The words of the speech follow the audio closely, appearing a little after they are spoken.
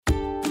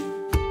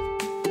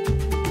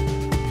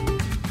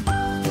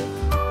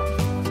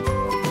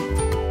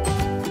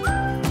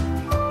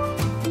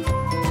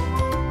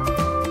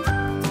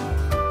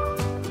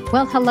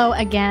Well, hello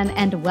again,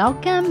 and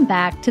welcome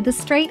back to the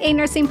Straight A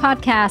Nursing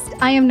Podcast.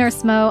 I am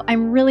Nurse Mo.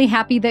 I'm really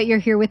happy that you're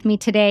here with me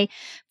today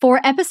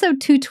for episode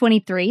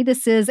 223.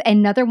 This is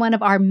another one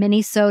of our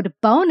mini-sode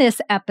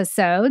bonus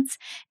episodes.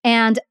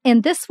 And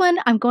in this one,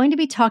 I'm going to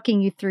be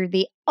talking you through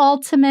the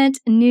ultimate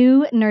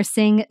new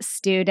nursing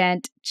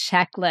student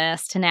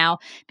checklist. Now,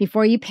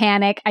 before you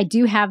panic, I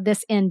do have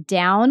this in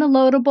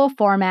downloadable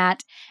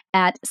format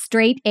at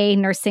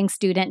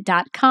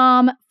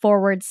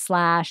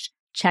straightanursingstudent.com/checklist.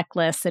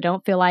 So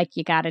don't feel like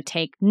you got to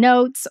take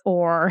notes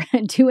or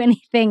do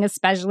anything,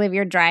 especially if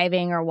you're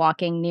driving or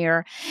walking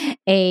near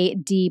a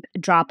deep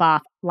drop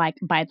off like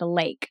by the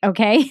lake.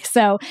 Okay.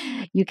 So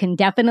you can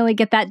definitely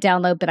get that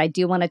download, but I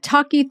do want to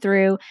talk you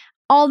through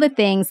all the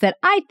things that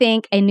I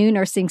think a new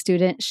nursing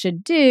student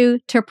should do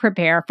to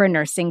prepare for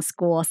nursing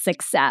school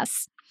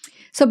success.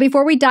 So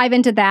before we dive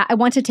into that, I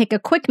want to take a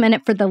quick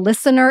minute for the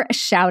listener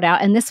shout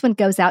out. And this one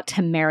goes out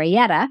to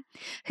Marietta,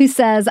 who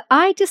says,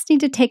 I just need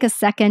to take a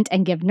second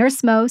and give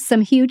Nurse Mo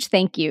some huge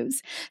thank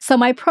yous. So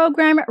my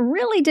program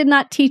really did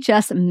not teach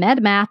us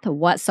med math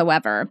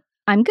whatsoever.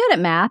 I'm good at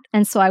math,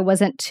 and so I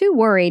wasn't too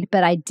worried,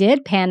 but I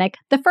did panic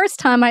the first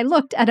time I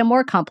looked at a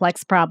more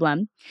complex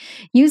problem.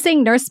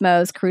 Using Nurse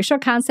Mo's Crucial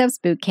Concepts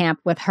Bootcamp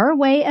with her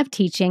way of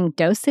teaching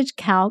dosage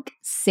calc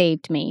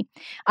saved me.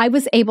 I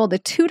was able to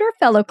tutor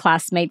fellow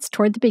classmates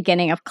toward the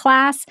beginning of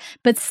class,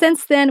 but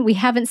since then we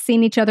haven't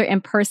seen each other in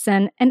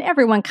person, and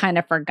everyone kind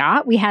of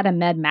forgot we had a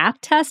med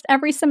math test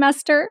every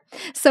semester.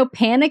 So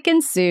panic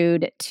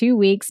ensued 2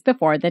 weeks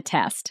before the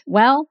test.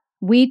 Well,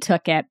 we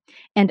took it,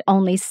 and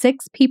only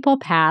 6 people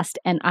passed,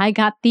 and I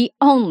got the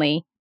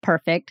only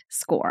perfect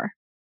score.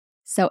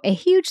 So a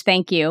huge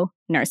thank you,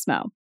 Nurse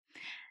Mo.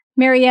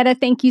 Marietta,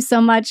 thank you so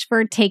much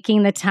for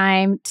taking the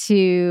time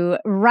to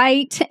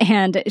write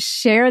and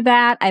share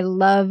that. I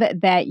love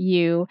that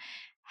you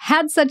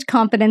had such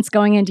confidence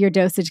going into your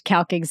dosage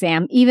calc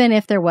exam, even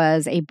if there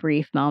was a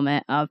brief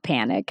moment of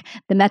panic.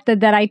 The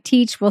method that I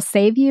teach will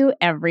save you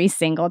every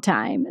single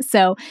time.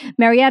 So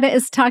Marietta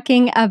is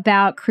talking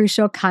about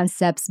Crucial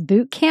Concepts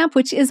Bootcamp,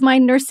 which is my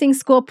nursing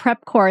school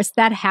prep course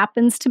that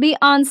happens to be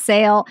on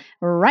sale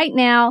right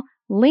now.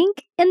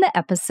 Link in the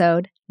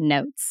episode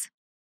notes.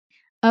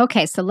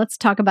 Okay, so let's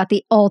talk about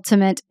the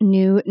ultimate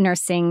new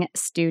nursing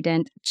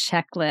student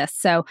checklist.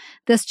 So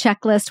this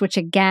checklist, which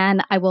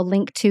again, I will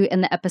link to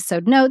in the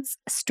episode notes,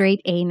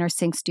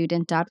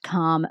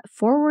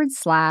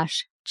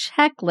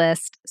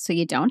 straightanursingstudent.com/checklist. So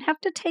you don't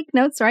have to take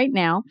notes right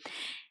now.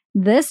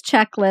 This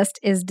checklist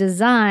is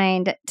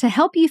designed to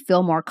help you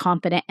feel more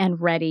confident and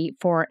ready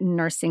for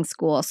nursing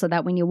school so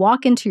that when you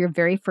walk into your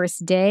very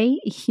first day,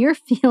 you're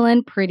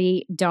feeling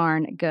pretty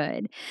darn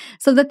good.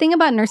 So the thing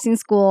about nursing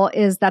school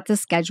is that the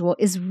schedule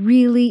is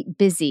really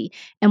busy.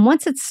 And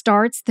once it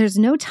starts, there's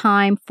no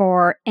time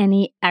for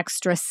any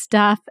extra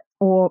stuff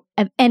or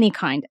of any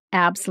kind,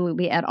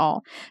 absolutely at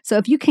all. So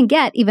if you can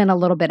get even a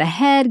little bit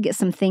ahead, get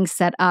some things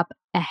set up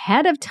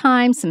ahead of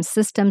time, some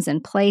systems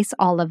in place,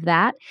 all of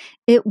that,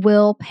 it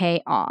will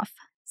pay off.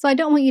 So I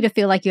don't want you to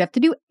feel like you have to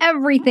do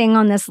everything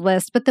on this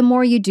list, but the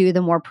more you do,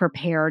 the more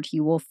prepared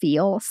you will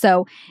feel.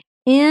 So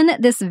in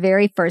this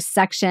very first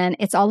section,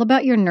 it's all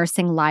about your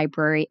nursing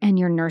library and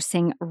your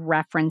nursing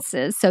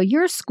references. So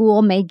your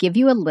school may give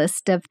you a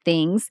list of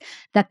things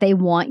that they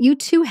want you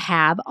to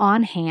have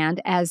on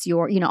hand as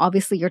your,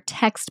 obviously your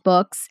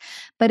textbooks.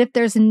 But if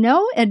there's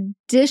no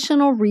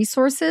additional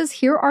resources,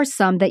 here are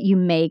some that you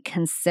may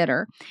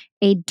consider.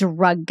 A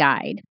drug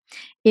guide.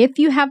 If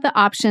you have the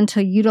option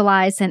to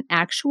utilize an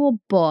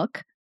actual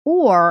book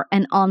or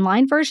an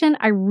online version,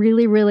 I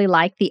really, really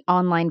like the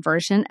online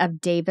version of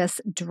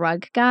Davis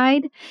Drug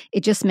Guide.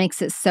 It just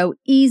makes it so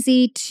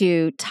easy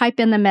to type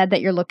in the med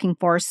that you're looking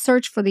for,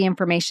 search for the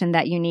information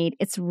that you need.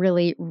 It's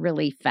really,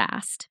 really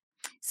fast.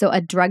 So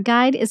a drug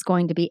guide is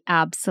going to be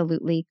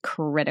absolutely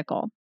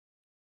critical.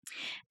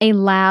 A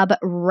lab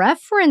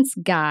reference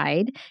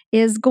guide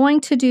is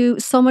going to do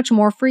so much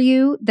more for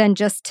you than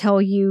just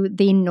tell you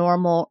the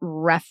normal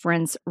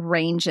reference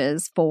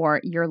ranges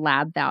for your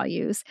lab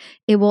values.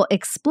 It will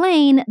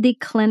explain the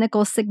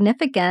clinical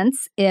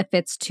significance if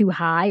it's too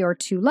high or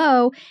too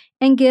low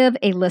and give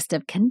a list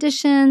of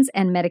conditions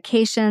and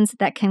medications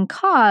that can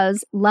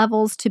cause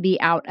levels to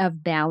be out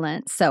of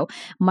balance. So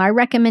my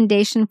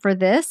recommendation for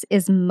this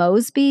is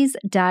Mosby's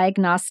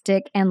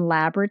Diagnostic and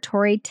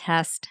Laboratory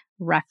Test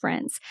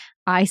Reference.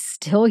 I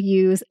still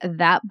use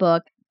that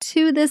book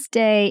to this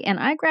day, and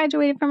I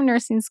graduated from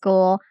nursing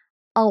school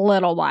a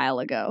little while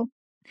ago.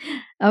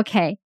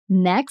 Okay,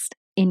 next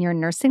in your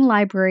nursing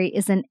library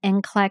is an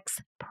NCLEX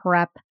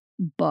prep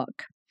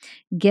book.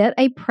 Get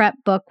a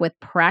prep book with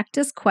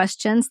practice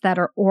questions that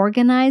are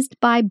organized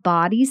by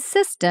body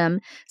system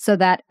so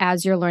that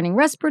as you're learning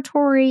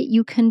respiratory,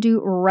 you can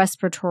do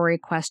respiratory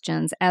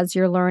questions. As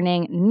you're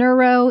learning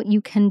neuro, you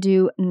can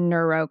do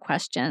neuro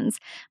questions.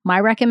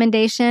 My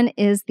recommendation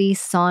is the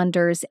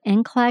Saunders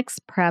NCLEX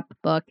prep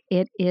book.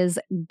 It is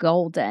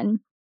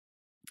golden.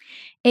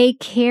 A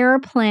care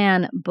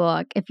plan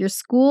book. If your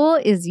school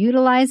is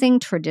utilizing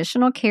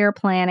traditional care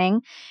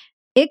planning,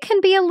 it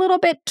can be a little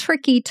bit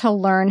tricky to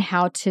learn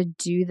how to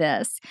do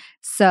this.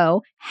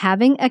 So,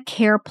 having a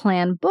care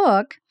plan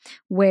book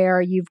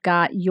where you've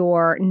got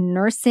your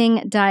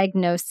nursing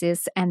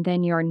diagnosis and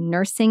then your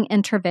nursing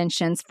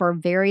interventions for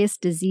various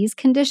disease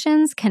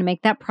conditions can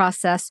make that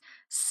process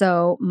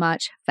so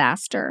much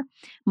faster.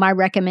 My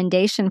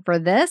recommendation for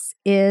this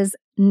is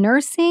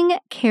Nursing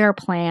Care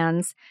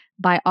Plans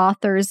by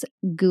authors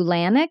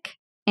Gulanik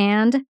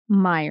and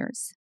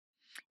Myers.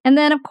 And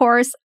then, of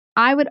course,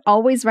 I would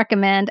always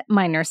recommend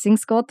my Nursing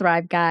School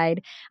Thrive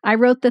Guide. I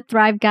wrote the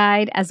Thrive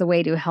Guide as a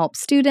way to help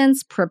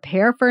students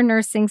prepare for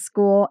nursing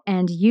school,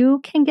 and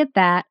you can get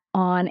that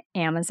on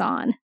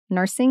Amazon.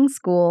 Nursing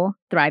School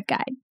Thrive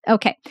Guide.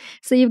 Okay,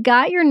 so you've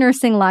got your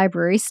nursing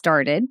library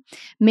started.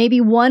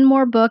 Maybe one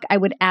more book I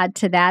would add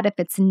to that, if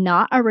it's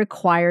not a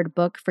required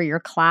book for your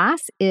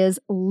class, is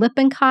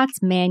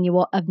Lippincott's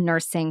Manual of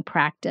Nursing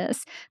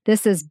Practice.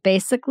 This is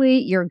basically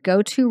your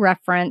go-to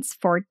reference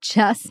for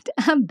just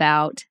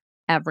about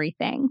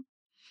everything.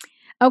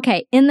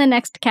 Okay, in the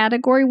next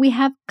category, we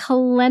have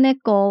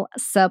clinical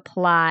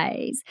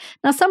supplies.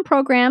 Now, some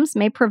programs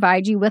may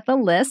provide you with a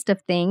list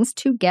of things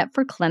to get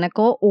for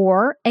clinical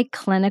or a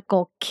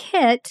clinical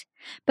kit,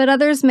 but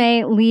others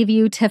may leave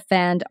you to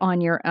fend on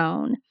your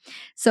own.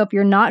 So if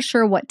you're not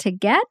sure what to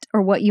get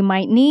or what you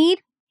might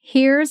need,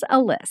 here's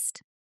a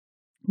list.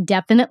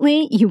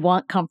 Definitely, you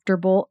want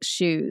comfortable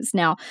shoes.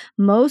 Now,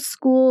 most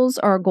schools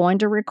are going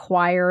to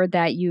require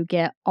that you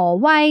get all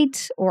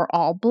white or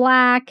all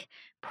black,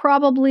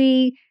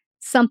 probably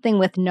something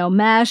with no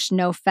mesh,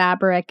 no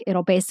fabric.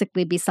 It'll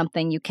basically be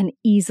something you can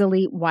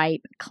easily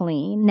wipe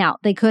clean. Now,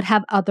 they could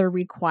have other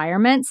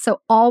requirements,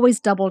 so always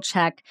double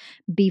check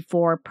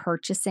before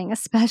purchasing,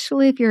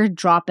 especially if you're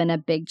dropping a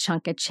big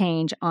chunk of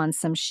change on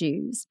some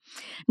shoes.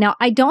 Now,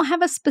 I don't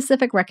have a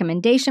specific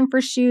recommendation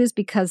for shoes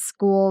because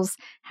schools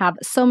have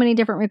so many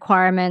different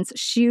requirements.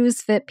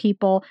 Shoes fit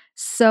people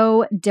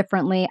so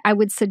differently. I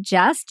would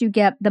suggest you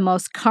get the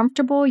most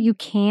comfortable you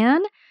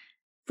can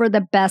for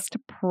the best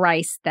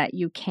price that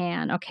you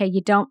can. Okay,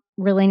 you don't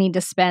really need to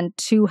spend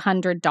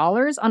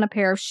 $200 on a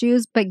pair of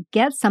shoes, but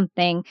get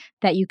something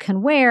that you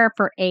can wear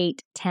for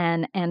 8,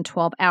 10, and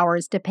 12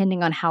 hours,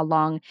 depending on how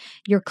long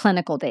your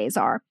clinical days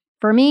are.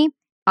 For me,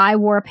 I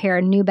wore a pair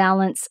of New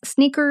Balance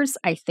sneakers.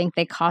 I think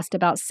they cost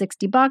about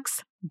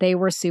 $60. They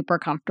were super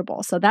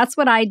comfortable. So that's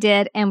what I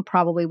did and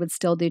probably would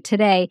still do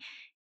today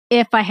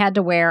if I had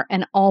to wear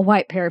an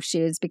all-white pair of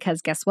shoes,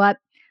 because guess what?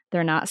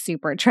 They're not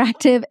super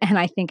attractive, and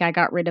I think I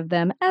got rid of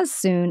them as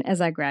soon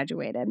as I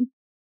graduated.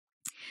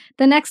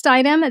 The next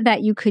item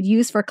that you could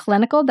use for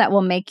clinical that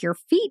will make your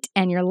feet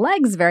and your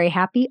legs very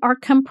happy are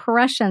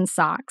compression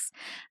socks.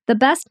 The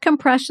best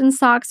compression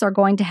socks are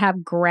going to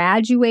have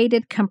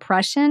graduated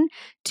compression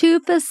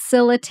to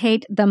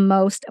facilitate the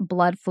most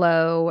blood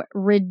flow,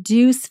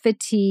 reduce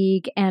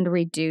fatigue, and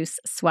reduce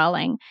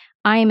swelling.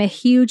 I am a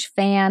huge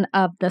fan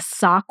of the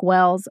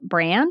Sockwells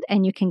brand,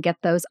 and you can get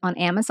those on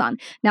Amazon.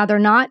 Now, they're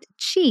not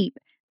cheap,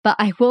 but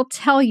I will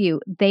tell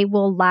you, they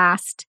will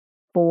last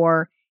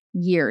for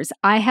years.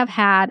 I have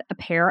had a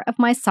pair of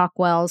my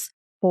Sockwells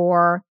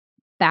for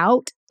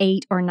about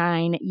 8 or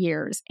 9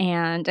 years,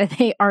 and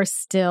they are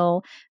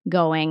still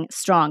going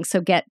strong.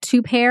 So get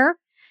 2 pair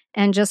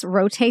and just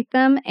rotate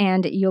them,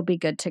 and you'll be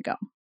good to go.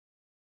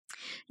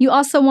 You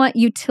also want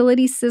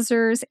utility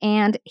scissors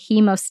and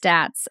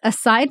hemostats.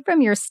 Aside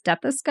from your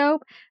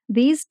stethoscope,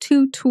 these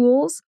 2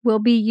 tools will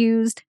be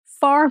used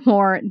far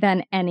more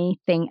than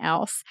anything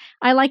else.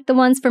 I like the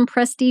ones from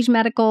Prestige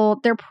Medical.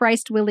 They're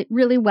priced really,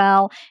 really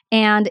well,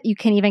 and you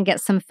can even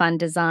get some fun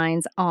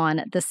designs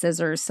on the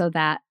scissors so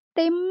that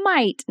they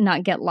might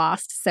not get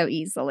lost so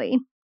easily.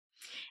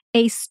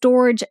 A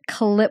storage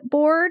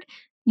clipboard.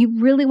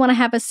 You really want to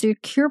have a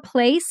secure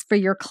place for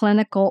your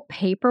clinical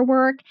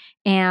paperwork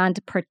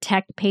and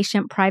protect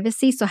patient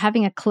privacy. So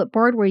having a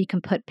clipboard where you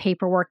can put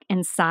paperwork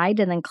inside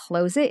and then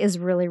close it is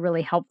really,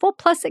 really helpful.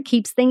 Plus, it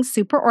keeps things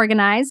super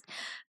organized.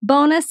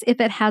 Bonus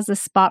if it has a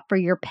spot for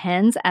your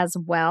pens as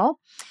well.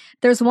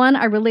 There's one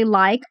I really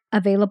like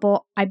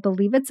available. I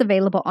believe it's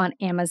available on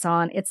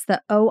Amazon. It's the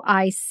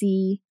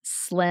OIC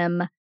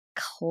Slim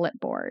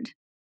Clipboard.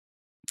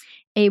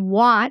 A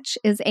watch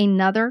is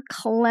another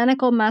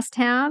clinical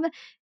must-have.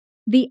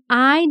 The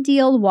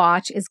ideal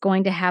watch is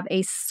going to have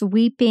a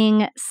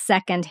sweeping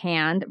second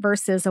hand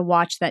versus a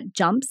watch that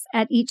jumps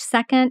at each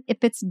second.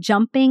 If it's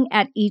jumping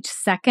at each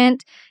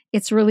second,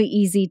 it's really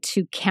easy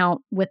to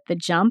count with the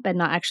jump and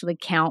not actually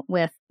count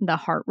with the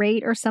heart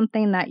rate or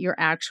something that you're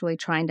actually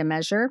trying to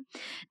measure.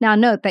 Now,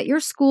 note that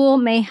your school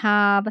may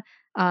have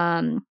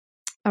a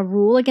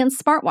rule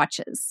against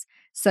smartwatches.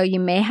 So you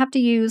may have to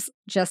use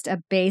just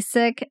a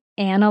basic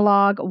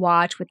analog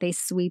watch with a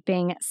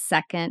sweeping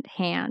second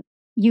hand.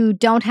 You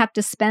don't have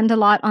to spend a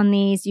lot on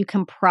these. You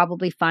can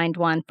probably find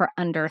one for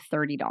under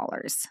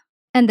 $30.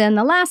 And then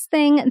the last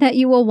thing that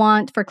you will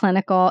want for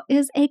clinical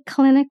is a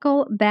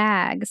clinical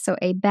bag. So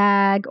a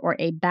bag or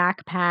a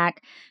backpack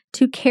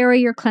to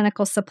carry your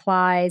clinical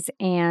supplies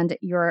and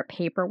your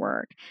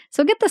paperwork.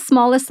 So get the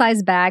smallest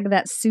size bag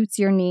that suits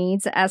your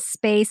needs, as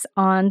space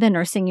on the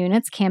nursing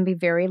units can be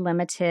very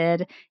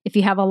limited. If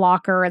you have a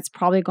locker, it's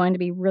probably going to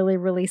be really,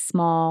 really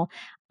small.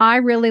 I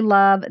really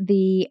love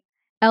the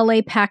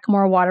LA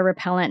Packmore water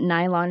repellent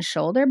nylon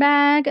shoulder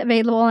bag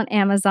available on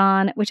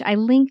Amazon, which I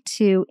link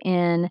to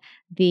in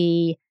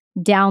the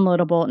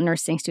downloadable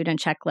nursing student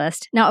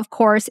checklist. Now, of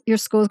course, your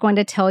school is going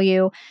to tell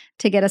you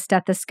to get a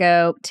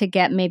stethoscope, to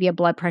get maybe a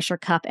blood pressure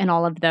cuff, and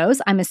all of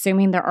those. I'm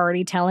assuming they're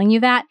already telling you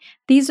that.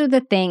 These are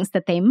the things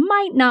that they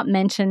might not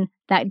mention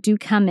that do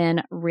come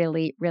in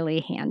really,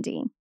 really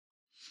handy.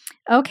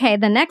 Okay,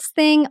 the next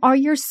thing are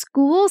your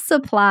school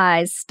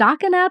supplies,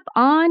 stocking up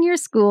on your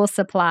school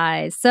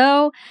supplies.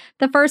 So,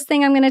 the first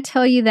thing I'm going to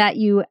tell you that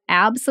you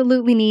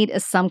absolutely need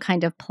is some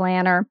kind of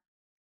planner.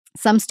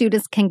 Some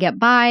students can get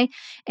by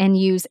and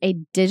use a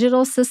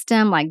digital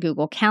system like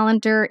Google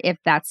Calendar. If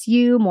that's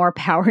you, more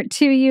power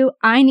to you.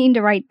 I need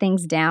to write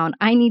things down.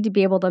 I need to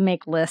be able to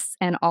make lists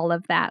and all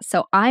of that.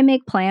 So I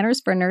make planners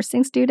for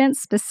nursing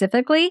students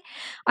specifically.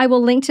 I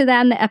will link to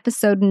that in the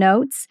episode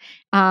notes.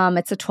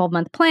 It's a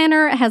 12-month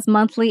planner. It has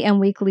monthly and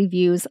weekly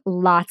views,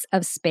 lots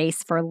of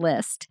space for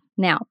lists.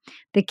 Now,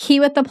 the key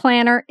with the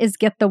planner is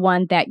get the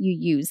one that you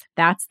use.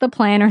 That's the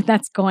planner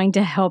that's going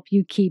to help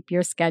you keep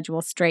your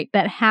schedule straight,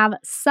 but have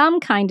some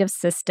kind of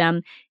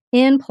system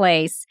in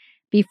place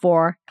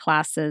before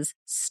classes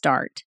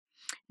start.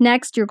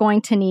 Next, you're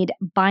going to need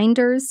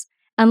binders.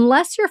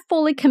 Unless you're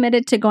fully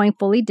committed to going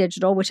fully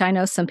digital, which I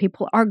know some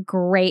people are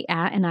great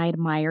at, and I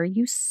admire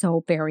you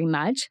so very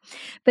much.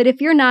 But if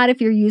you're not,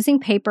 if you're using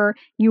paper,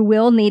 you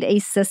will need a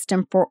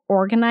system for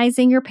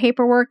organizing your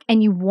paperwork,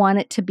 and you want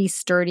it to be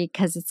sturdy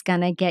because it's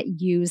going to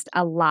get used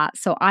a lot.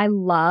 So I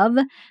love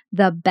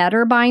the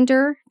Better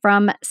Binder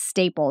from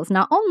Staples.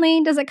 Not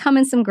only does it come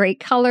in some great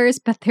colors,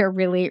 but they're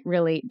really,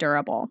 really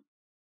durable.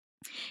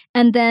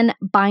 And then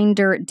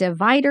binder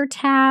divider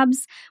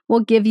tabs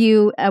will give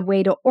you a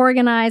way to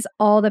organize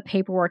all the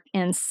paperwork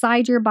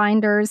inside your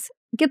binders.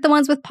 Get the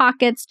ones with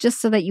pockets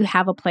just so that you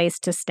have a place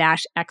to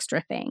stash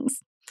extra things.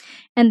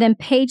 And then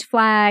page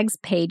flags,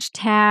 page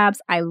tabs.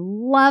 I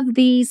love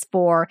these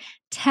for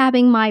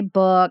tabbing my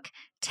book,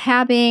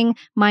 tabbing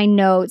my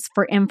notes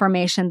for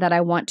information that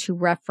I want to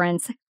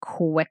reference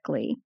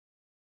quickly.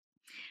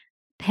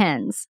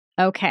 Pens.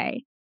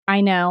 Okay,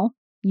 I know.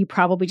 You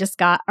probably just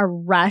got a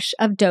rush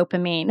of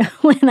dopamine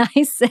when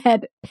I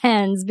said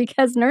pens,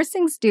 because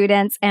nursing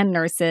students and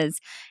nurses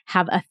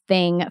have a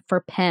thing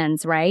for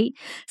pens, right?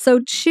 So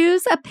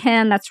choose a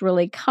pen that's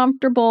really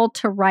comfortable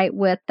to write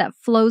with, that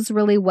flows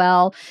really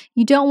well.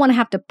 You don't want to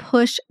have to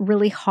push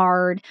really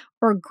hard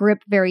or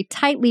grip very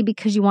tightly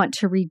because you want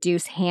to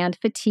reduce hand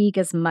fatigue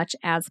as much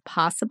as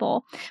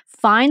possible.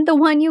 Find the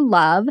one you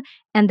love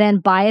and then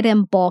buy it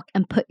in bulk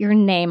and put your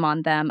name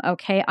on them,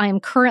 okay? I am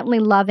currently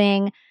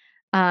loving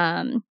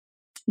the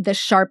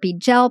Sharpie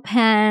gel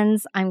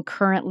pens. I'm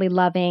currently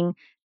loving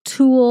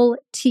Tulle,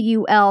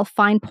 T-U-L,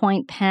 fine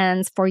point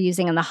pens for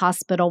using in the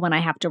hospital when I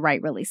have to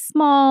write really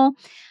small.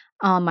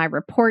 My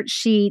report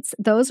sheets,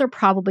 those are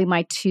probably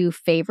my two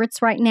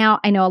favorites right now.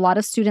 I know a lot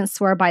of students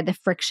swear by the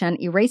Friction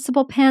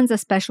erasable pens,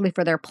 especially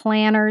for their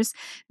planners.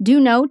 Do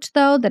note,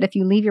 though, that if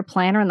you leave your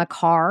planner in the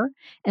car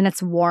and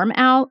it's warm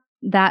out,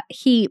 that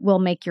heat will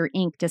make your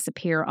ink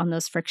disappear on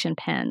those Friction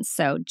pens.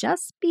 So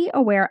just be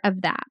aware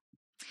of that.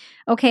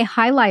 Okay,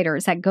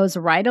 highlighters, that goes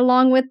right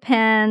along with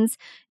pens.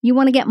 You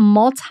want to get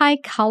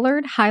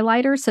multicolored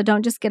highlighters, so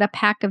don't just get a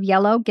pack of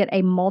yellow, get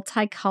a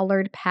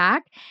multicolored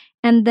pack,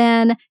 and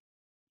then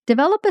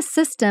develop a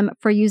system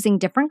for using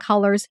different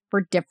colors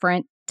for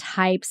different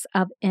types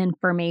of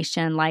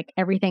information. Like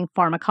everything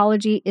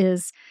pharmacology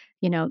is,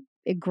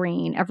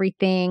 green.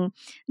 Everything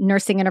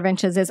nursing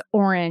interventions is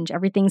orange.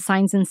 Everything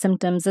signs and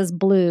symptoms is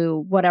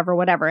blue,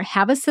 whatever.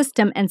 Have a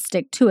system and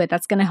stick to it.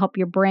 That's going to help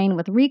your brain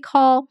with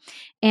recall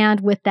and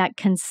with that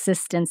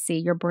consistency.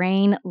 Your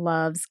brain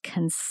loves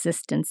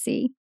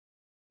consistency.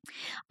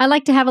 I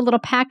like to have a little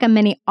pack of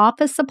mini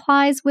office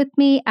supplies with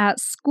me at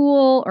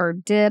school, or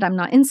did. I'm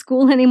not in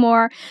school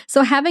anymore.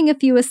 So having a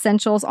few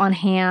essentials on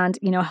hand,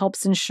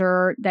 helps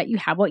ensure that you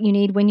have what you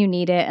need when you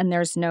need it and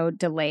there's no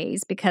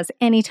delays, because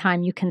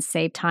anytime you can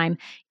save time,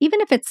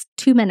 even if it's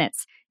 2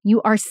 minutes, you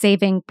are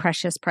saving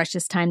precious,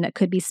 precious time that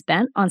could be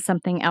spent on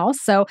something else.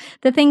 So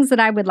the things that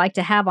I would like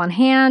to have on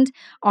hand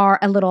are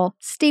a little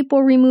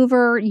staple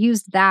remover,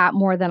 used that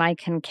more than I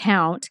can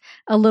count,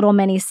 a little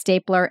mini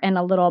stapler, and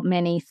a little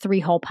mini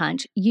 3-hole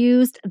punch.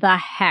 Used the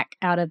heck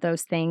out of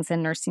those things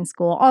in nursing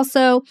school.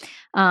 Also,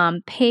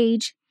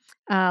 page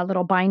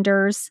little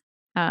binders,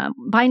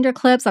 binder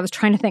clips. I was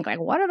trying to think,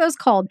 what are those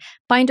called?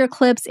 Binder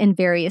clips in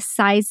various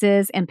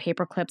sizes, and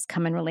paper clips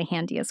come in really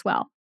handy as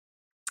well.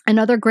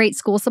 Another great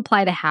school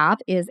supply to have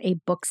is a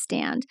book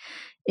stand.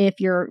 If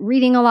you're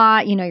reading a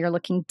lot, you're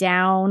looking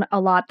down a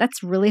lot,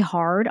 that's really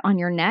hard on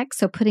your neck.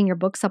 So putting your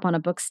books up on a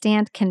book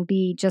stand can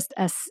be just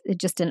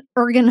an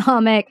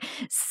ergonomic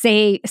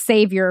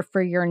savior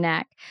for your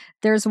neck.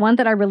 There's one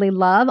that I really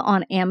love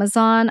on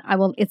Amazon.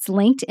 It's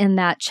linked in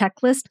that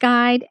checklist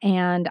guide,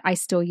 and I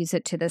still use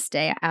it to this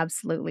day. I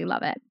absolutely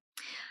love it.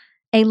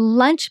 A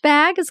lunch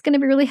bag is going to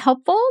be really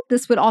helpful.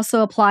 This would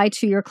also apply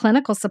to your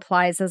clinical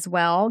supplies as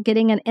well.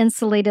 Getting an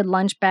insulated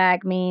lunch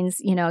bag means,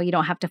 you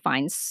don't have to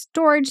find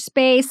storage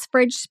space,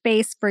 fridge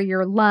space for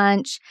your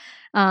lunch.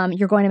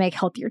 You're going to make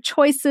healthier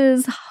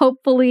choices,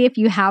 hopefully, if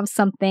you have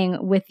something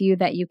with you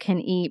that you can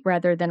eat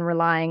rather than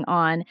relying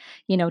on,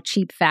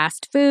 cheap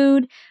fast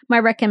food. My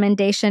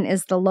recommendation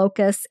is the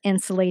Locus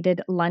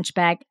insulated lunch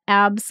bag.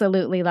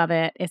 Absolutely love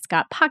it. It's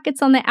got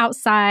pockets on the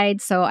outside,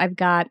 so I've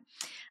got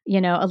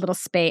a little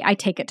space. I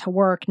take it to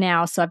work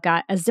now. So I've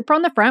got a zipper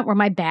on the front where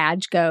my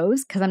badge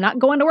goes because I'm not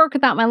going to work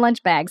without my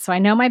lunch bag. So I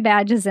know my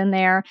badge is in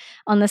there.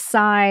 On the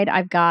side,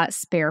 I've got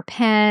spare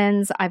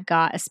pens. I've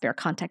got a spare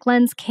contact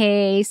lens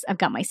case. I've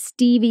got my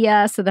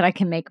stevia so that I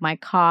can make my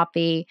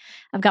coffee.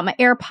 I've got my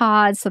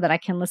AirPods so that I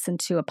can listen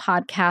to a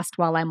podcast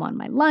while I'm on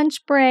my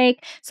lunch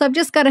break. So I've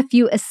just got a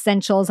few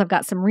essentials. I've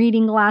got some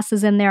reading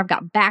glasses in there. I've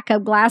got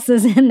backup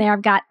glasses in there.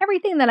 I've got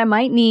everything that I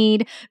might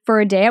need for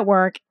a day at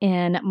work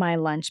in my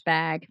lunch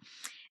bag.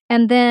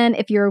 And then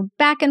if you're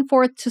back and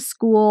forth to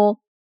school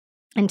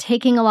and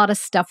taking a lot of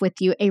stuff with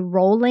you, a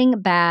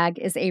rolling bag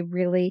is a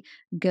really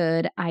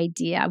good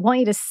idea. I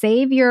want you to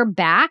save your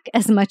back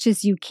as much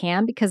as you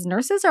can because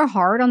nurses are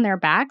hard on their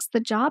backs.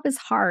 The job is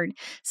hard.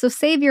 So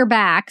save your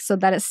back so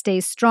that it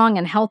stays strong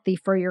and healthy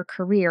for your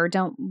career.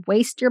 Don't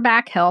waste your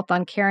back health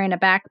on carrying a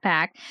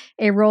backpack.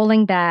 A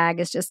rolling bag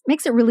just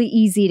makes it really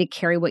easy to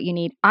carry what you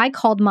need. I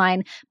called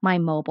mine my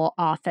mobile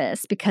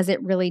office because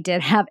it really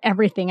did have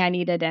everything I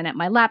needed in it.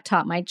 My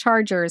laptop, my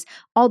chargers,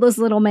 all those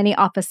little mini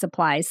office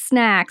supplies,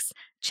 snacks,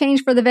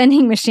 change for the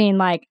vending machine.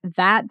 Like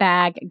that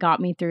bag got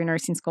me through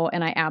nursing school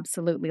and I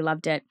absolutely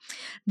loved it.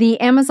 The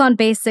Amazon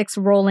Basics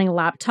rolling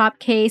laptop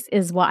case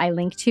is what I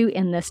link to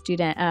in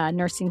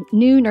the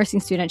new nursing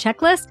student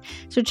checklist.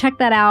 So check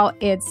that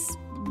out. It's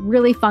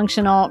really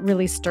functional,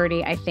 really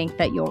sturdy. I think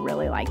that you'll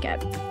really like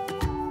it.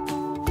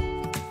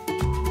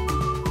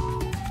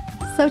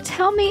 So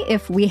tell me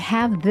if we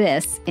have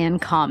this in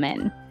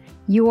common.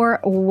 You're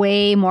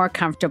way more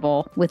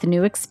comfortable with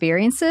new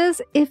experiences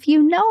if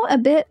you know a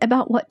bit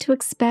about what to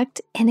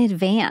expect in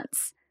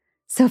advance.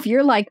 So if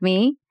you're like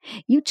me,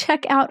 you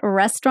check out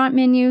restaurant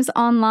menus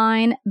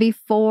online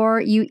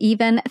before you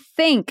even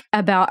think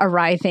about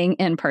arriving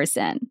in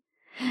person.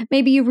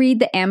 Maybe you read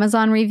the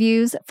Amazon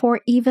reviews for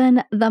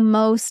even the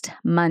most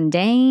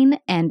mundane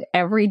and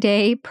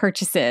everyday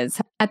purchases.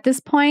 At this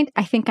point,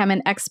 I think I'm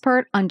an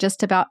expert on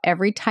just about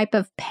every type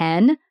of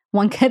pen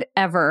one could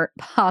ever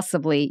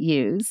possibly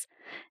use.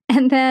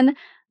 And then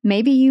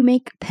maybe you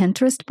make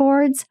Pinterest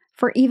boards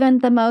for even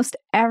the most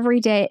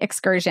everyday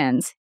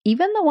excursions,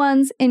 even the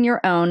ones in your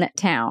own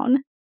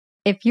town.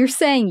 If you're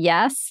saying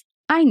yes,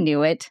 I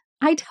knew it.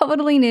 I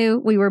totally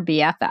knew we were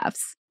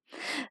BFFs.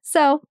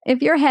 So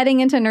if you're heading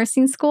into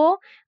nursing school,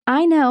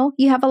 I know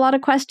you have a lot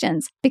of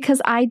questions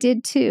because I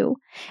did too.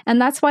 And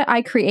that's why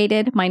I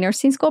created my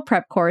nursing school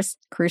prep course,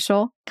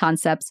 Crucial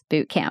Concepts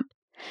Bootcamp.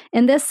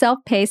 In this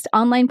self-paced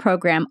online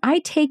program, I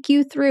take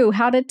you through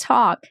how to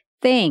talk,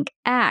 think,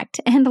 act,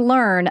 and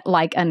learn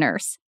like a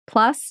nurse,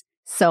 plus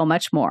so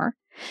much more.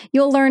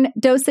 You'll learn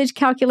dosage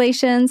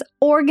calculations,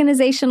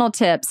 organizational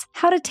tips,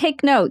 how to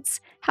take notes,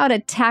 how to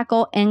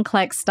tackle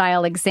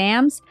NCLEX-style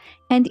exams,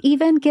 and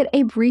even get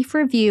a brief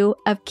review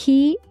of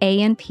key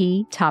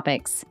A&P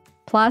topics.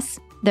 Plus,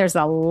 there's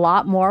a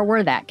lot more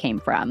where that came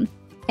from.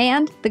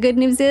 And the good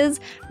news is,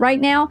 right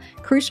now,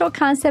 Crucial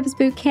Concepts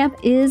Bootcamp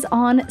is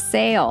on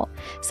sale.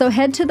 So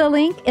head to the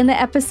link in the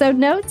episode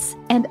notes,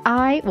 and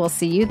I will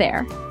see you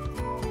there.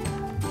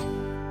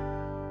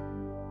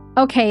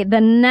 Okay, the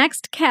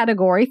next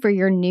category for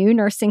your new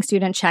nursing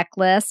student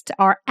checklist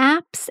are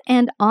apps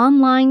and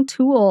online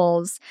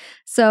tools.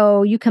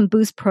 So you can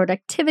boost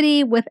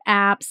productivity with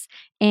apps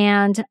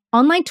and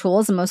online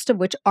tools, most of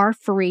which are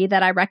free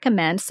that I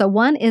recommend. So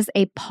one is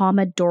a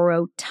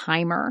Pomodoro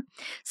timer.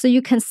 So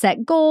you can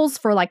set goals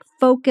for like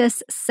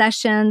focus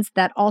sessions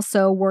that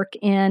also work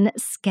in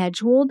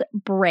scheduled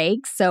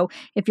breaks. So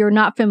if you're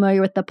not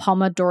familiar with the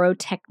Pomodoro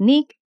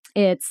technique,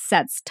 it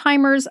sets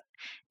timers.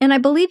 And I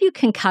believe you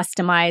can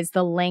customize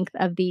the length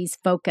of these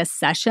focus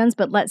sessions,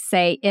 but let's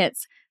say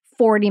it's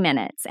 40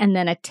 minutes and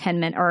then a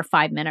 10-minute or a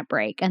 5-minute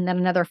break, and then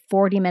another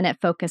 40-minute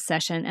focus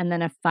session and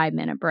then a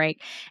 5-minute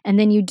break. And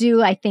then you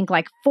do, I think,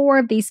 like 4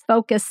 of these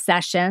focus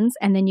sessions,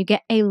 and then you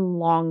get a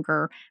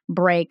longer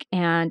break.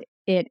 And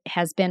it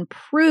has been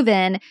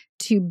proven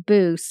to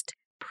boost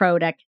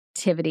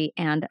productivity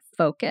and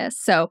focus.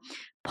 So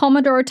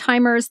Pomodoro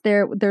timers,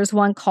 there's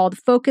one called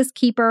Focus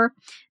Keeper.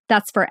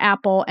 That's for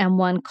Apple, and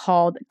one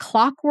called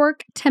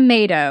Clockwork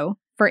Tomato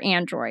for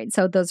Android.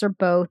 So those are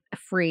both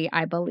free,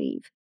 I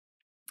believe.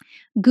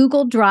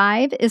 Google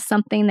Drive is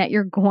something that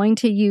you're going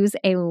to use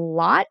a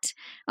lot.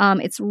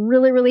 It's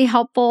really, really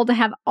helpful to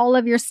have all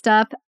of your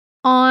stuff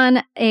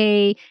on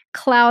a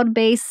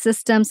cloud-based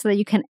system so that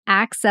you can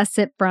access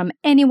it from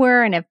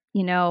anywhere. And if,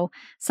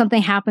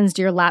 something happens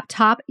to your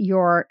laptop,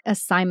 your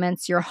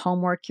assignments, your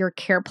homework, your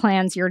care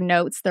plans, your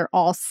notes, they're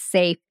all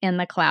safe in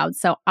the cloud.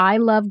 So I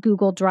love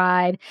Google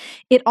Drive.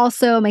 It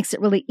also makes it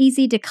really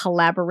easy to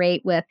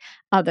collaborate with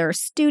other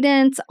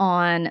students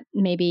on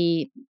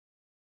maybe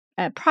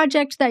a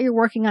project that you're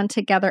working on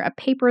together, a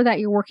paper that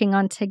you're working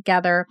on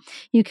together.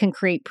 You can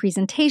create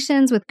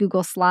presentations with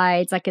Google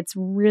Slides. It's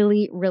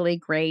really, really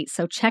great.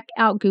 So check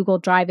out Google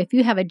Drive. If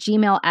you have a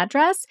Gmail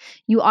address,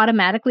 you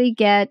automatically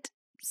get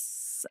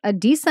a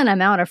decent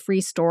amount of free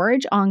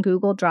storage on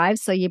Google Drive,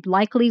 so you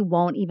likely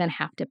won't even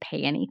have to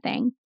pay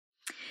anything.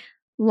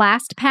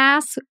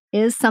 LastPass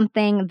is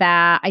something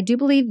that I do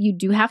believe you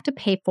do have to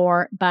pay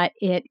for, but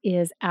it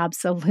is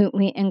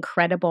absolutely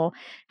incredible.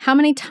 How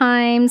many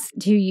times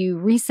do you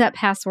reset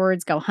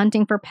passwords, go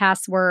hunting for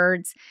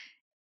passwords?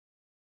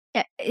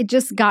 It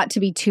just got to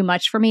be too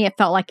much for me. It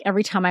felt like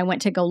every time I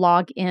went to go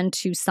log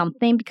into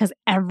something, because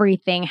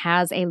everything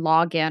has a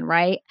login,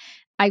 right?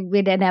 I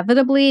would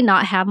inevitably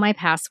not have my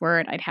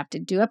password. I'd have to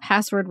do a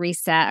password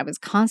reset. I was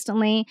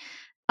constantly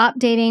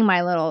updating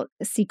my little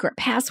secret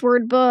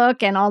password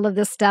book and all of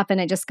this stuff, and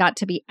it just got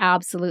to be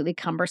absolutely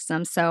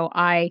cumbersome. So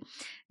I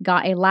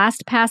got a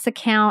LastPass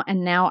account,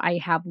 and now I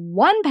have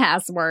one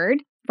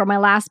password for my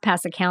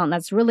LastPass account. And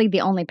that's really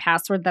the only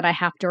password that I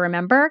have to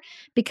remember,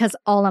 because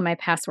all of my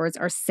passwords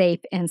are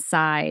safe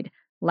inside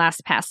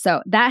LastPass.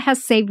 So that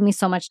has saved me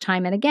so much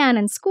time. And again,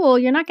 in school,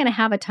 you're not going to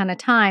have a ton of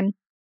time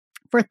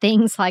for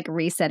things like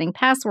resetting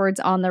passwords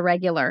on the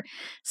regular.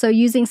 So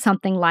using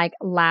something like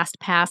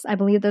LastPass, I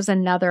believe there's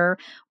another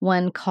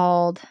one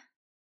called,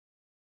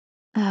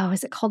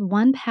 is it called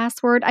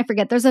 1Password? I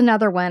forget. There's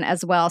another one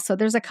as well. So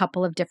there's a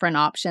couple of different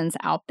options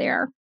out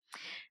there.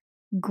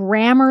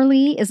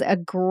 Grammarly is a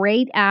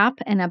great app,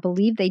 and I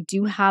believe they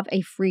do have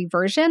a free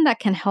version that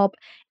can help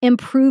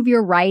improve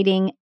your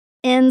writing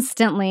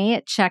instantly.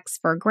 It checks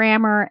for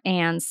grammar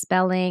and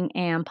spelling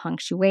and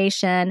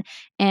punctuation.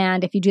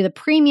 And if you do the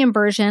premium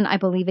version, I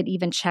believe it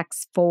even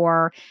checks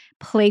for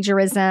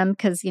plagiarism,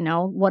 because,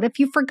 what if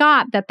you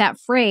forgot that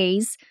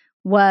phrase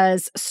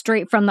was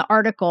straight from the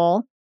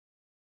article?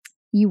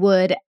 You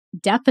would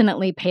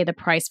definitely pay the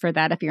price for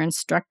that if your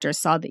instructor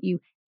saw that you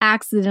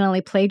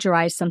accidentally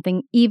plagiarized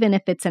something. Even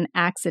if it's an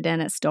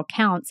accident, it still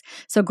counts.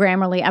 So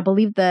Grammarly, I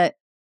believe the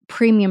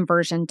premium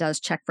version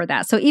does check for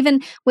that. So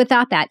even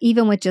without that,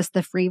 even with just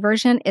the free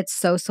version, it's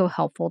so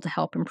helpful to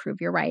help improve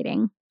your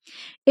writing.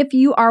 If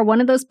you are one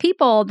of those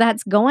people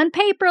that's going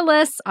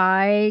paperless,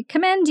 I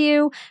commend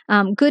you.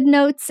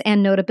 GoodNotes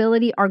and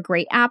Notability are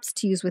great apps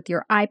to use with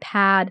your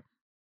iPad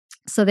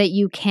so that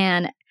you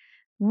can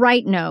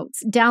write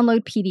notes,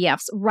 download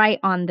PDFs, write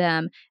on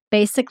them,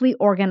 basically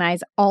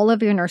organize all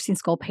of your nursing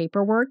school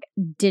paperwork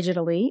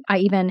digitally. I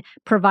even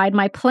provide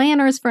my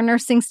planners for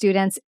nursing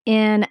students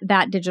in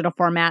that digital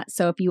format.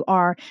 So if you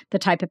are the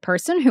type of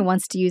person who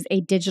wants to use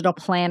a digital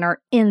planner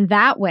in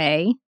that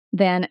way,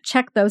 then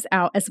check those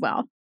out as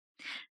well.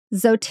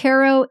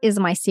 Zotero is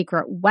my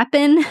secret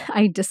weapon.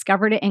 I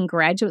discovered it in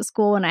graduate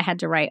school when I had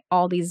to write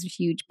all these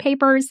huge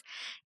papers.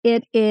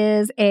 It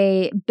is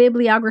a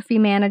bibliography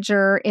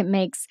manager. It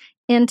makes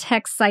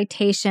in-text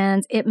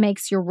citations. It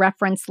makes your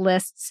reference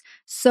lists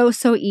so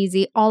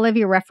easy. All of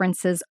your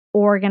references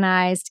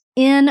organized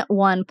in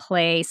one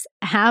place.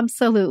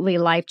 Absolutely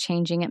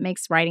life-changing. It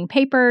makes writing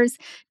papers,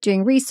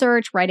 doing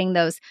research, writing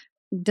those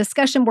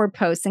discussion board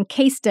posts and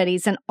case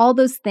studies and all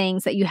those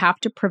things that you have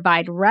to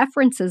provide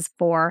references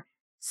for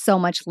so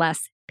much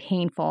less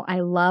painful. I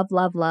love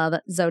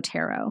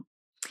Zotero.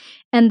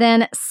 And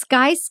then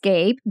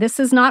Skyscape, this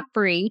is not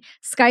free.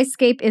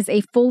 Skyscape is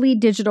a fully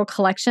digital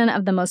collection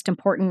of the most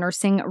important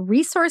nursing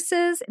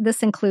resources.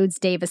 This includes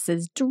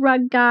Davis's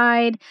Drug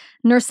Guide,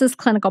 Nurse's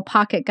Clinical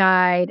Pocket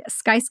Guide,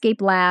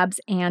 Skyscape Labs,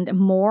 and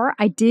more.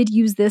 I did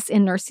use this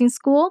in nursing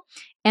school,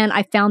 and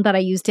I found that I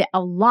used it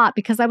a lot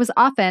because I was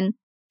often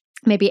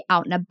maybe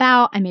out and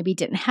about. I maybe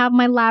didn't have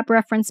my lab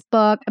reference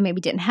book. I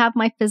maybe didn't have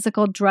my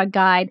physical drug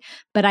guide,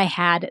 but I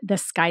had the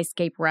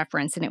Skyscape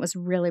reference, and it was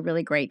really,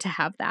 really great to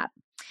have that.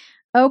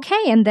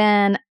 Okay, and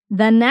then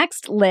the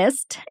next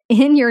list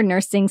in your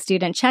nursing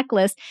student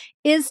checklist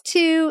is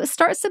to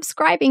start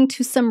subscribing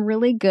to some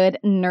really good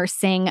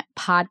nursing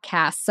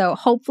podcasts. So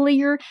hopefully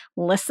you're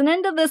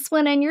listening to this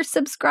one and you're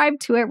subscribed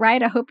to it,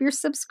 right? I hope you're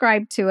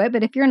subscribed to it.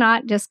 But if you're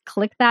not, just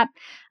click that,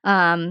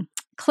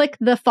 click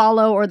the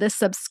follow or the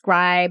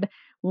subscribe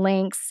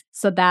links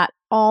so that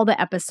all the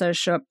episodes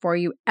show up for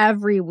you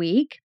every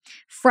week.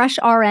 Fresh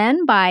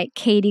RN by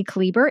Katie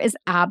Kleber is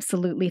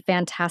absolutely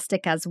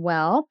fantastic as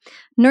well.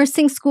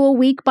 Nursing School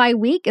Week by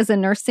Week is a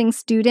nursing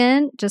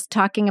student just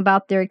talking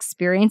about their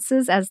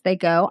experiences as they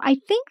go. I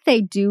think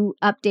they do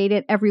update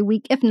it every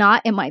week. If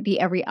not, it might be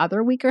every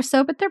other week or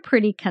so, but they're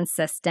pretty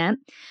consistent.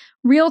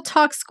 Real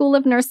Talk School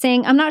of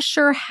Nursing. I'm not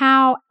sure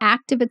how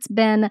active it's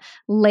been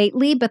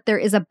lately, but there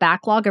is a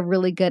backlog of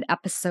really good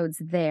episodes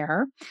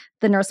there.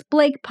 The Nurse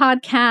Blake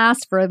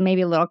podcast for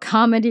maybe a little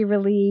comedy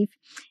relief.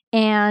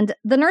 And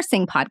the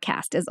Nursing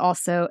podcast is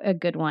also a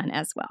good one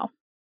as well.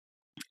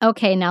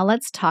 Okay, now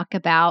let's talk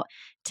about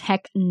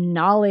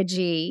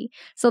technology.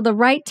 So the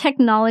right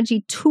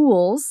technology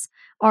tools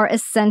are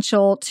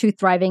essential to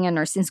thriving in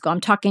nursing school.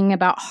 I'm talking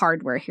about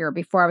hardware here.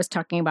 Before I was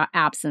talking about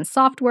apps and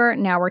software.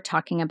 Now we're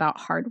talking about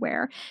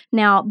hardware.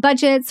 Now,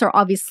 budgets are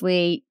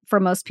obviously, for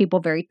most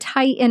people, very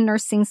tight in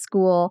nursing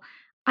school.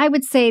 I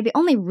would say the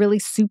only really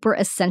super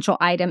essential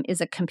item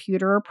is a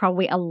computer.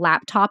 Probably a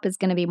laptop is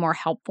going to be more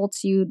helpful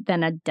to you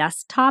than a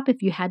desktop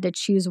if you had to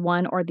choose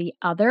one or the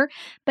other.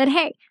 But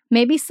hey,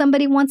 maybe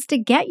somebody wants to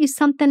get you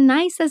something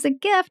nice as a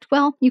gift.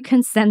 Well, you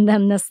can send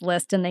them this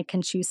list and they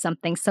can choose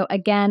something. So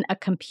again, a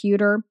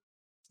computer.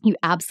 You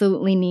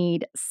absolutely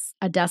need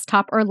a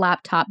desktop or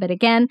laptop. But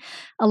again,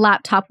 a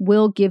laptop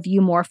will give you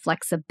more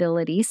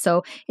flexibility.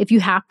 So if you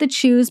have to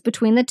choose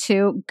between the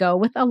two, go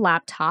with a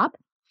laptop.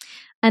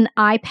 An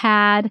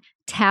iPad,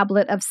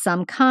 tablet of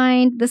some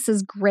kind. This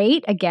is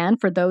great, again,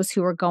 for those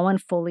who are going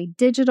fully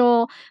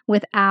digital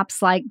with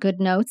apps like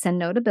GoodNotes and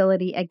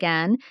Notability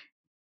again.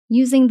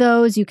 Using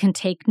those, you can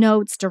take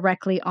notes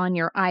directly on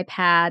your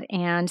iPad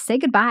and say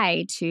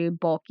goodbye to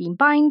bulky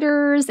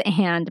binders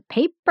and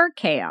paper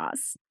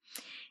chaos.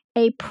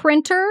 A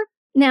printer.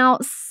 Now,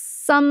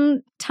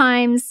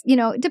 sometimes,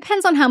 it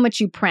depends on how much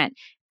you print.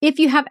 If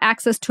you have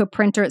access to a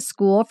printer at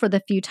school for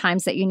the few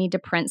times that you need to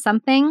print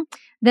something,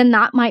 then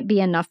that might be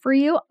enough for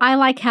you. I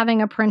like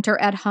having a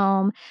printer at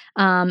home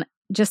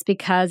just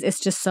because it's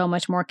just so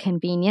much more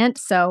convenient.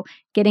 So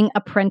getting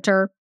a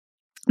printer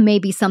may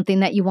be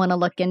something that you want to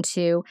look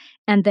into.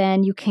 And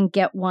then you can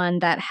get one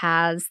that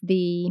has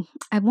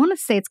I want to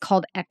say it's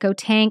called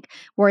EcoTank,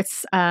 where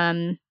it's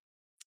the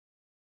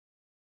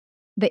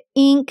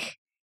ink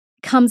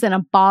comes in a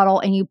bottle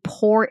and you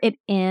pour it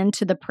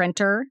into the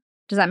printer.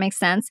 Does that make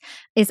sense?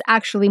 Is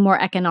actually more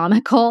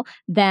economical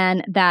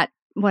than that,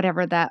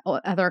 whatever that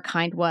other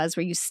kind was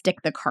where you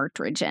stick the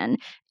cartridge in.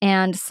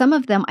 And some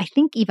of them, I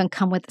think, even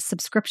come with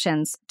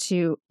subscriptions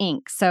to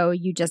ink. So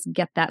you just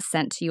get that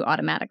sent to you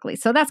automatically.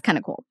 So that's kind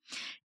of cool.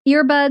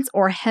 Earbuds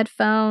or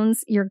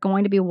headphones, you're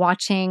going to be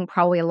watching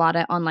probably a lot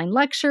of online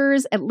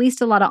lectures, at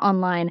least a lot of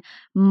online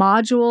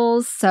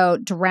modules. So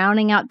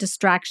drowning out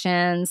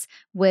distractions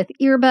with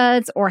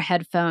earbuds or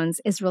headphones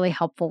is really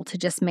helpful to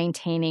just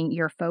maintaining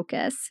your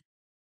focus.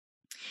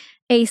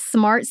 A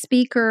smart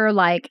speaker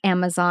like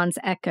Amazon's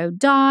Echo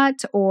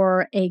Dot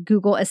or a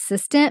Google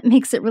Assistant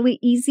makes it really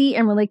easy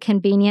and really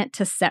convenient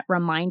to set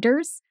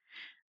reminders.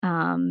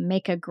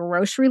 Make a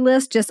grocery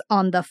list just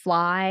on the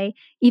fly,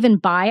 even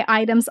buy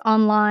items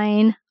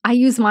online. I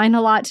use mine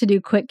a lot to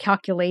do quick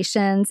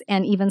calculations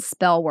and even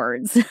spell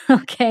words,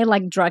 okay,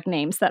 like drug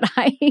names that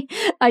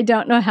I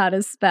don't know how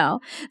to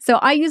spell. So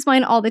I use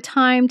mine all the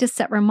time to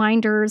set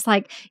reminders,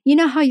 like,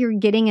 how you're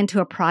getting into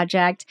a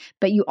project,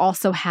 but you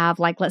also have,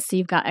 like, let's say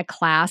you've got a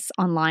class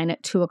online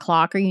at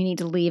 2:00 or you need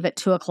to leave at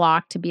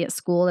 2:00 to be at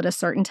school at a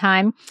certain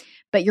time,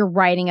 but you're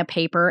writing a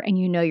paper and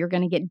you're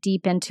going to get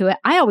deep into it.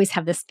 I always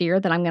have this fear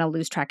that I'm going to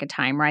lose track of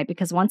time, right?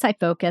 Because once I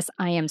focus,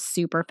 I am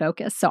super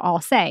focused. So I'll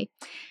say,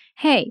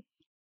 hey,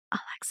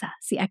 Alexa,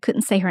 see, I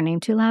couldn't say her name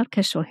too loud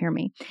because she'll hear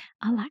me.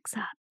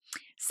 Alexa,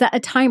 set a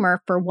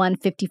timer for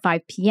 1:55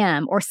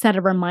 p.m. or set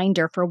a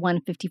reminder for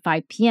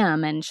 1:55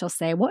 p.m. And she'll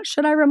say, what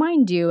should I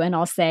remind you? And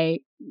I'll say,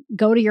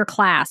 go to your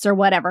class or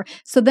whatever.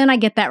 So then I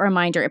get that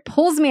reminder. It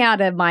pulls me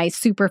out of my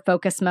super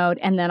focus mode.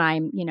 And then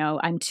I'm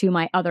to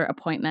my other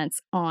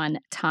appointments on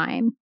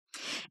time.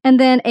 And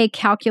then a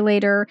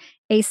calculator,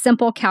 a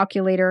simple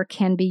calculator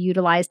can be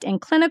utilized in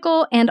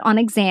clinical and on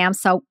exams.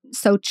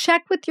 So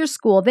check with your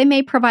school. They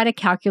may provide a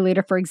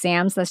calculator for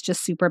exams that's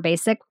just super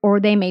basic,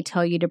 or they may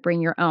tell you to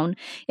bring your own.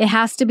 It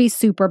has to be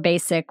super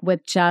basic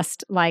with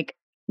just like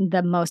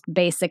the most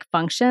basic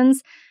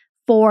functions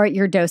for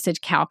your dosage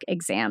calc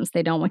exams.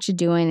 They don't want you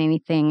doing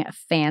anything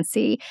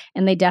fancy,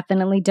 and they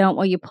definitely don't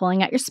want you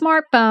pulling out your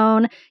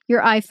smartphone,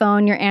 your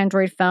iPhone, your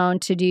Android phone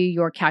to do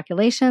your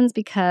calculations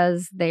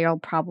because they'll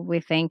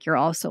probably think you're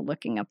also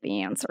looking up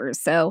the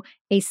answers. So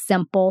a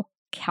simple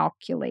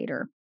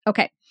calculator.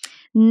 Okay,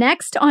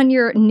 next on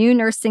your new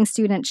nursing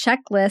student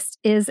checklist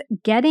is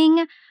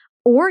getting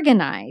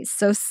organized.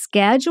 So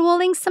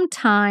scheduling some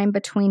time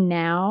between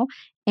now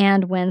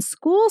and when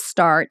school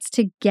starts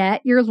to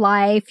get your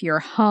life, your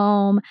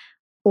home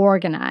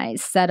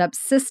organized. Set up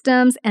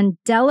systems and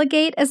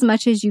delegate as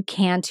much as you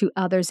can to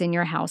others in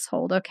your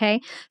household,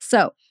 okay?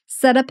 So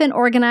set up and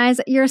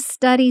organize your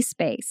study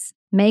space.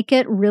 Make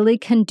it really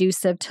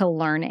conducive to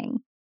learning.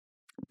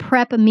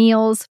 Prep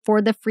meals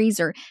for the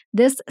freezer.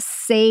 This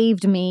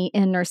saved me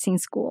in nursing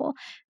school.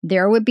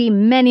 There would be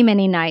many,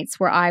 many nights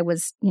where I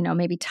was,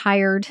 maybe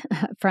tired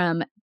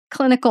from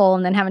clinical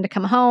and then having to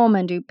come home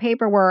and do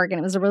paperwork. And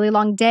it was a really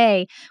long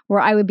day where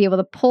I would be able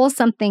to pull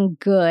something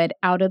good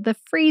out of the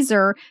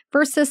freezer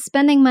versus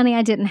spending money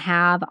I didn't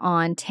have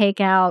on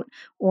takeout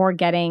or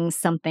getting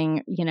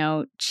something,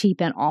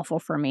 cheap and awful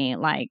for me,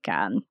 like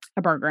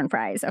a burger and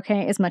fries.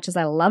 Okay. As much as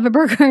I love a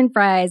burger and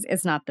fries,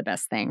 it's not the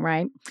best thing,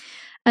 right?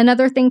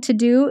 Another thing to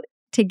do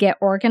to get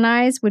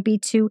organized would be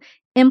to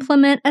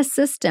implement a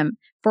system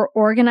for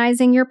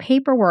organizing your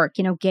paperwork,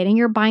 getting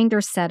your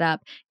binder set up,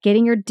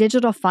 getting your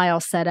digital file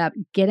set up,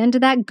 get into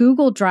that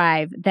Google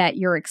Drive that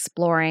you're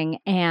exploring,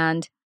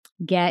 and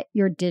get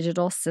your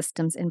digital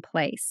systems in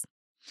place.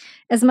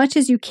 As much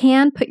as you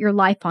can, put your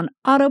life on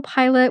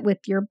autopilot with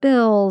your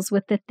bills,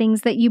 with the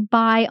things that you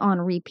buy on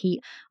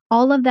repeat,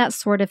 all of that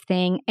sort of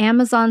thing.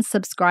 Amazon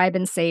Subscribe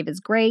and Save is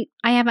great.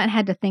 I haven't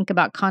had to think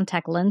about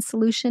contact lens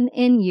solution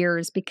in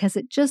years because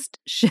it just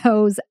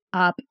shows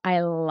up.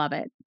 I love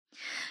it.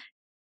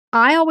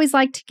 I always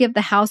like to give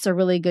the house a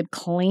really good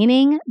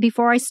cleaning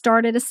before I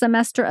started a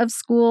semester of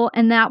school,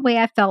 and that way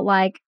I felt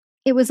like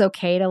it was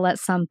okay to let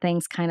some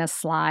things kind of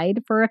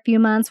slide for a few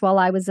months while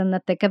I was in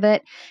the thick of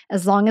it,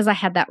 as long as I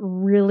had that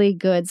really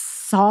good,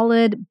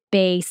 solid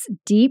base,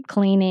 deep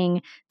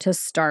cleaning to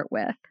start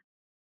with.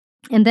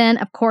 And then,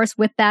 of course,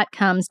 with that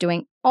comes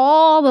doing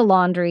all the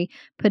laundry,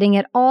 putting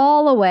it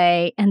all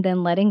away, and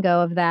then letting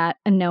go of that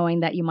and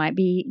knowing that you might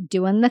be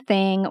doing the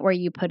thing where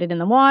you put it in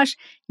the wash,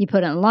 you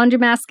put it in the laundry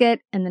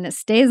basket, and then it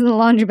stays in the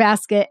laundry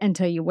basket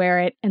until you wear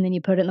it, and then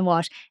you put it in the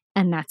wash.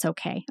 And that's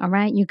okay. All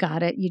right. You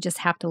got it. You just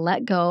have to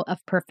let go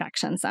of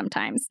perfection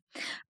sometimes.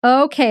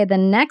 Okay. The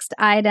next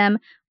item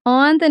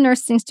on the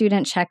nursing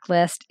student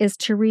checklist is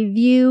to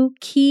review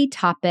key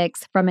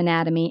topics from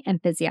anatomy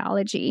and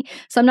physiology.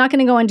 So I'm not going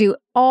to go and do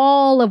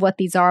all of what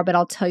these are, but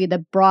I'll tell you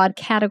the broad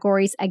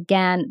categories.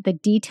 Again, the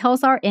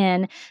details are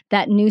in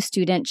that new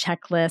student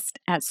checklist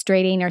at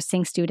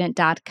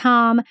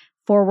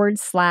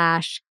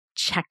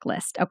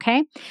straightanursingstudent.com/checklist,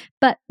 okay?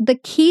 But the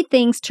key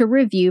things to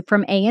review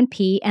from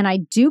A&P, and I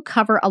do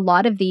cover a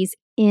lot of these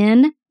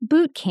in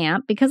boot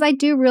camp because I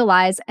do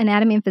realize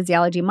anatomy and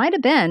physiology might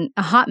have been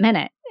a hot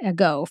minute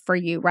ago for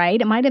you,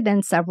 right? It might have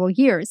been several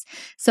years.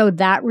 So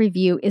that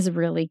review is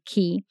really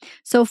key.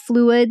 So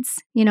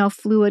fluids,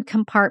 fluid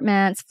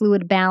compartments,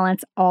 fluid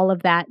balance, all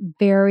of that,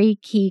 very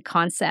key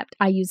concept.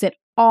 I use it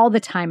all the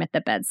time at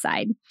the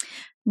bedside.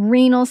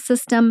 Renal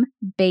system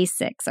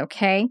basics,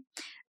 okay?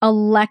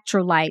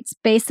 Electrolytes.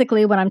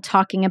 Basically, what I'm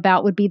talking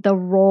about would be the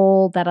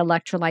role that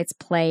electrolytes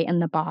play in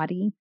the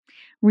body.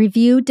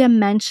 Review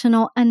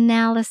dimensional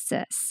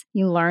analysis.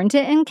 You learned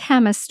it in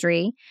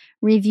chemistry.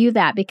 Review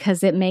that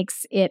because it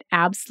makes it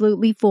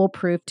absolutely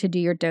foolproof to do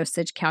your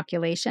dosage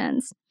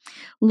calculations.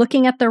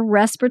 Looking at the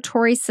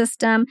respiratory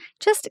system,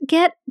 just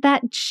get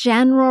that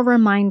general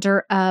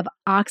reminder of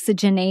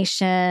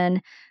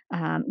oxygenation,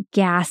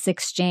 gas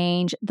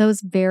exchange,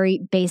 those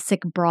very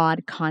basic,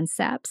 broad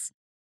concepts.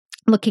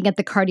 Looking at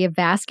the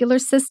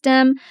cardiovascular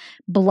system,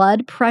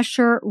 blood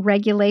pressure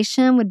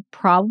regulation would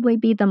probably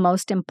be the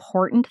most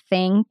important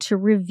thing to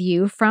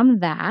review from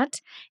that,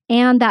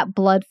 and that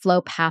blood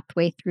flow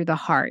pathway through the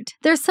heart.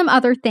 There's some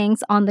other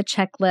things on the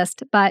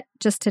checklist, but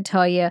just to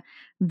tell you,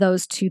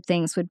 those two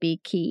things would be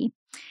key.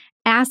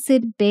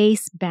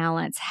 Acid-base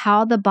balance,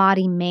 how the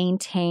body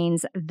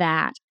maintains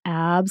that.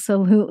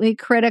 Absolutely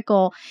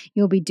critical.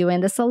 You'll be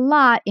doing this a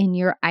lot in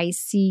your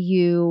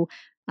ICU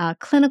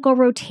clinical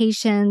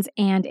rotations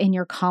and in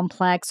your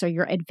complex or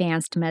your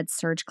advanced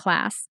med-surg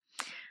class.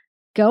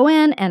 Go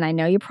in, and I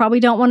know you probably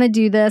don't want to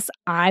do this.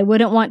 I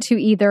wouldn't want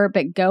to either,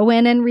 but go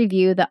in and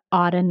review the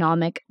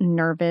autonomic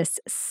nervous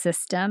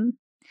system.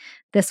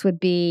 This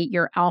would be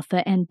your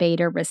alpha and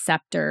beta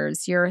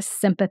receptors, your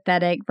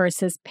sympathetic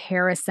versus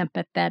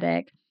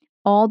parasympathetic.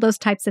 All those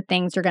types of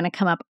things are going to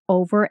come up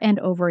over and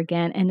over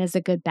again and is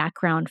a good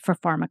background for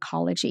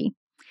pharmacology.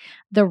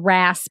 The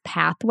RAS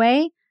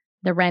pathway,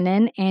 the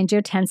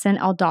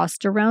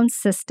renin-angiotensin-aldosterone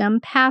system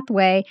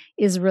pathway,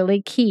 is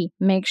really key.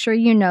 Make sure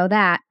you know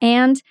that.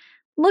 And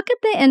look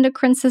at the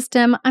endocrine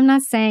system. I'm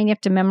not saying you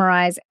have to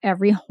memorize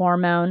every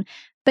hormone,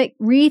 but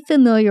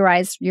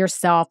refamiliarize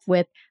yourself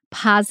with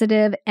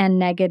positive and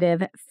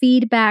negative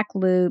feedback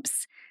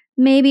loops.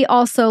 Maybe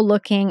also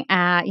looking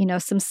at,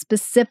 some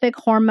specific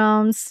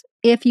hormones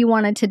if you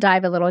wanted to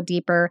dive a little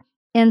deeper.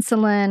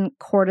 Insulin,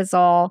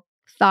 cortisol,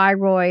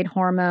 thyroid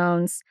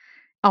hormones,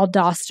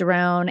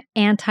 aldosterone,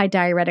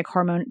 antidiuretic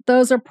hormone.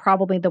 Those are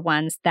probably the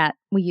ones that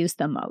we use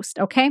the most,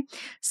 okay?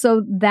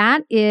 So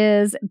that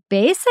is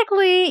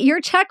basically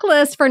your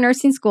checklist for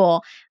nursing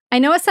school. I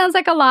know it sounds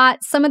like a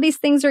lot. Some of these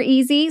things are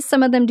easy.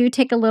 Some of them do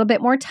take a little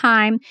bit more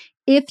time.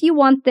 If you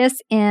want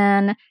this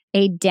in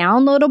a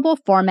downloadable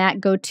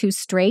format, go to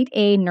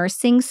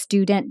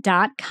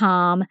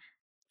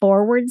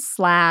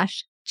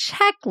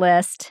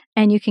straightanursingstudent.com/checklist,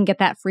 and you can get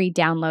that free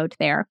download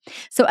there.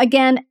 So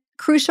again,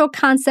 Crucial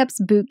Concepts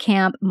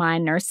Bootcamp, my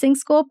nursing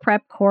school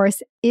prep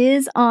course,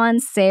 is on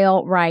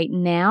sale right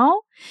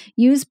now.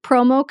 Use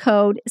promo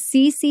code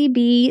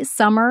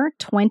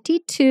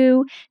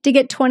CCBSummer22 to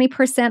get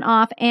 20%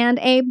 off and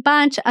a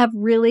bunch of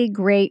really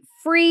great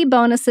free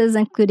bonuses,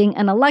 including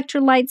an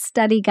electrolyte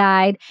study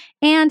guide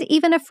and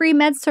even a free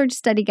MedSurg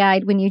study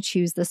guide when you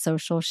choose the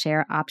social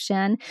share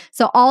option.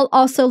 So I'll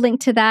also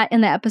link to that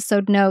in the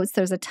episode notes.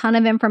 There's a ton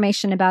of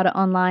information about it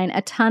online,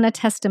 a ton of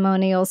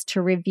testimonials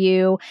to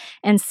review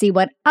and see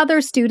what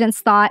other students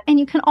thought. And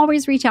you can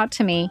always reach out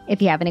to me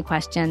if you have any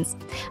questions.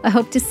 I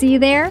hope to see you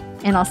there,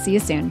 and I'll see you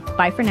soon.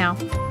 Bye for now.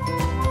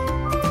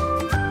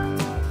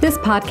 This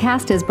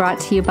podcast is brought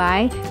to you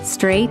by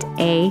Straight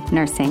A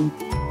Nursing.